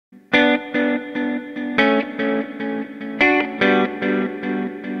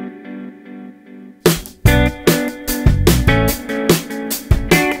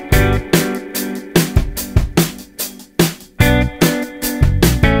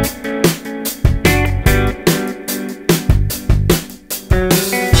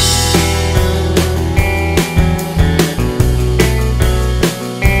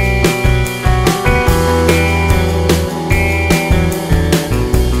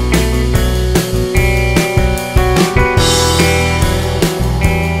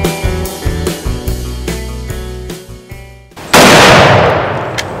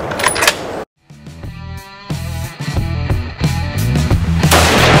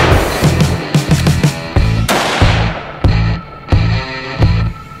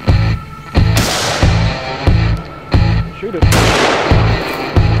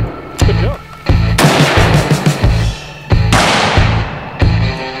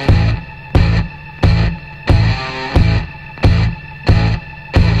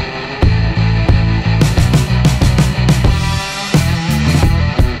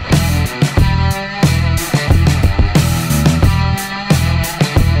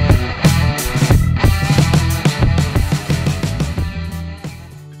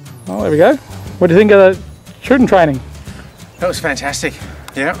There we go. What do you think of the shooting training? That was fantastic.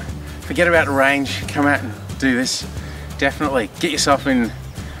 Yeah. Forget about the range. Come out and do this. Definitely get yourself in,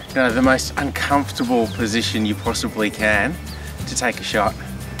 you know, the most uncomfortable position you possibly can to take a shot.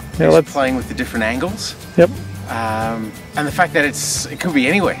 Yeah, just playing with the different angles. Yep. And the fact that it could be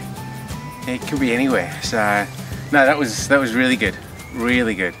anywhere. It could be anywhere. So no, that was really good.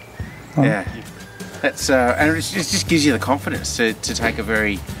 Really good. Oh. Yeah. That's and it just gives you the confidence to take a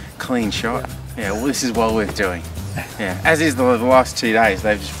very clean shot. Yeah. Well, this is well worth doing. Yeah. As is the last 2 days.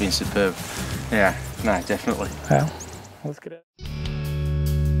 They've just been superb. Yeah. No, definitely. Yeah. Let's get it.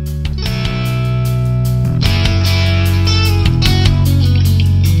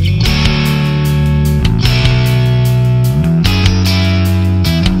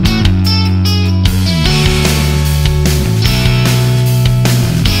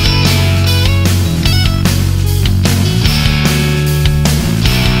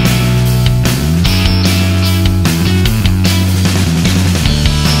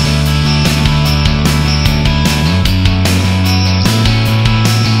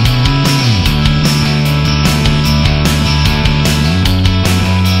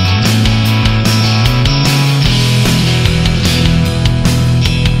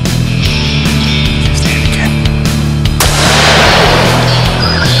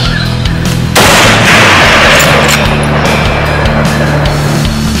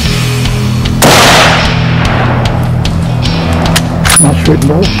 Shooting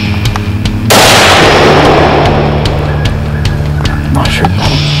ball. Nice shooting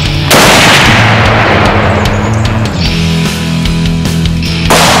ball.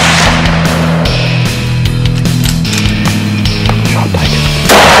 Shot taken.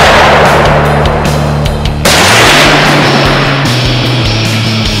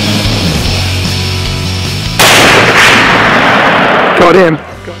 Got him.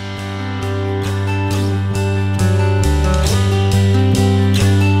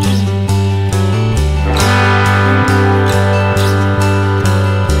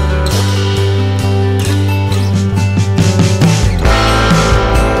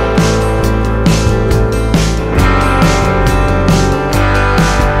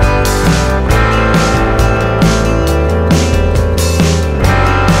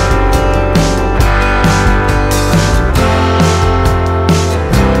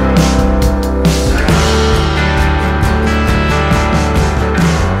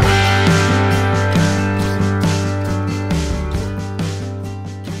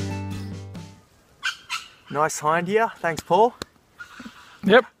 Nice hind here, thanks Paul.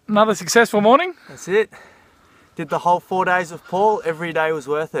 Yep, another successful morning. That's it. Did the whole 4 days with Paul, every day was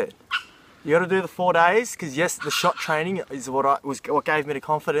worth it. You got to do the 4 days because yes, the shot training is what gave me the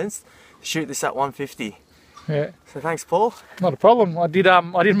confidence to shoot this at 150. Yeah. So thanks Paul. Not a problem. I did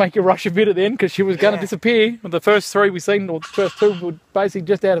make you rush a bit at the end because she was going to disappear. The first three we seen, or the first two, were basically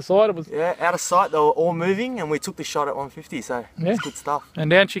just out of sight. It was out of sight. They were all moving, and we took the shot at 150. So it's good stuff.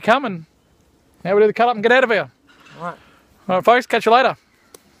 And down she come, and now we do the cut up and get out of here. All right, folks. Catch you later.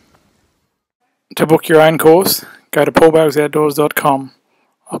 To book your own course, go to paulbogsoutdoors.com.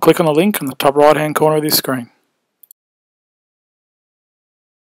 I'll click on the link on the top right-hand corner of this screen.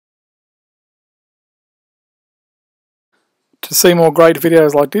 To see more great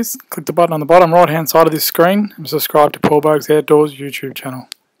videos like this, click the button on the bottom right-hand side of this screen and subscribe to Paul Boag's Outdoors YouTube channel.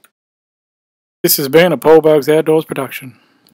 This has been a Paul Boag's Outdoors production.